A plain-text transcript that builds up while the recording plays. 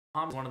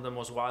Tom's one of the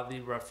most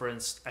widely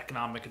referenced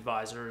economic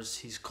advisors.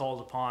 He's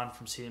called upon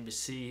from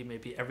CNBC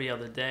maybe every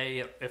other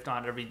day, if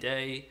not every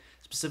day,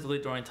 specifically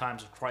during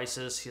times of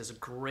crisis. He has a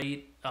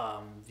great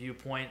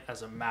viewpoint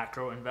as a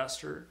macro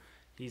investor.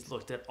 He's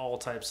looked at all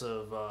types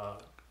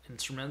of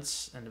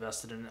instruments and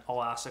invested in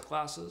all asset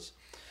classes.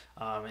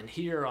 And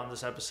here on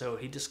this episode,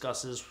 he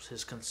discusses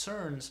his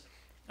concerns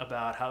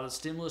about how the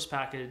stimulus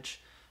package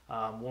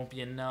won't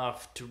be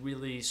enough to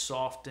really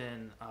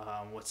soften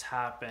what's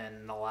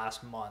happened in the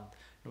last month.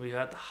 And we've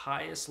had the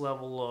highest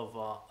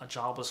level of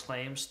jobless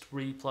claims.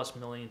 3+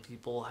 million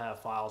people have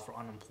filed for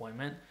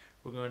unemployment.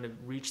 We're going to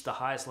reach the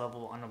highest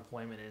level of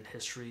unemployment in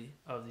history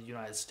of the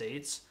United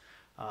States.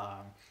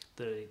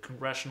 The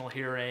congressional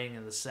hearing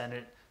and the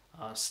Senate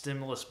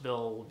stimulus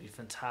bill will be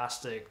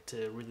fantastic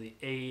to really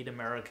aid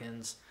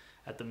Americans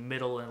at the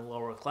middle and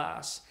lower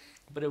class,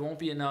 but it won't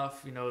be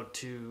enough,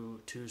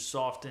 to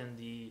soften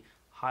the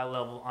high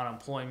level of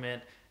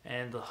unemployment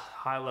and the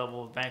high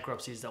level of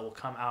bankruptcies that will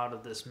come out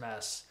of this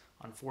mess,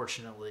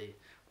 unfortunately.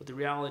 But the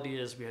reality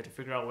is we have to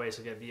figure out ways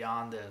to get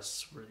beyond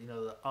this.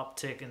 The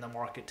uptick in the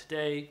market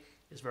today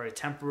is very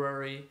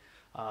temporary.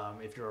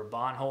 If you're a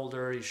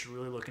bondholder, you should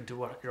really look into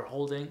what you're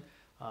holding.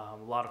 A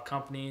lot of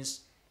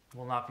companies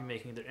will not be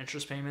making their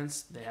interest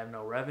payments. They have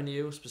no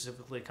revenue,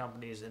 specifically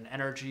companies in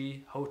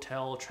energy,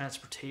 hotel,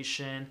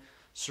 transportation,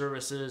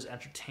 services,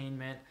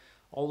 entertainment.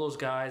 All those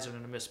guys are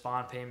going to miss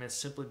bond payments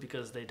simply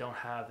because they don't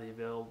have the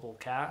available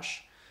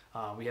cash.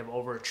 We have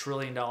over $1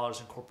 trillion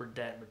in corporate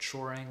debt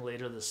maturing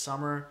later this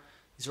summer.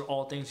 These are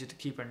all things you have to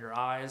keep on your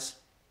eyes.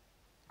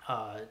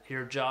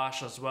 Here,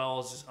 Josh, as well,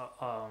 is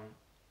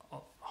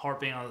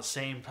harping on the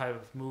same type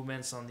of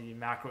movements on the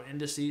macro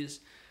indices.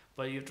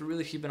 But you have to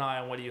really keep an eye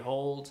on what you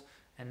hold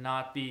and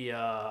not be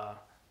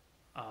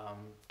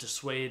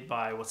dissuaded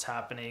by what's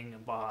happening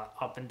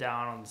up and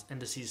down on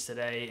indices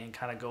today, and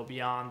kind of go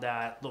beyond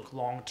that. Look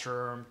long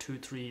term,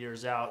 2-3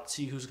 years out,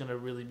 see who's going to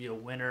really be a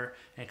winner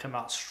and come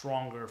out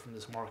stronger from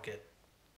this market.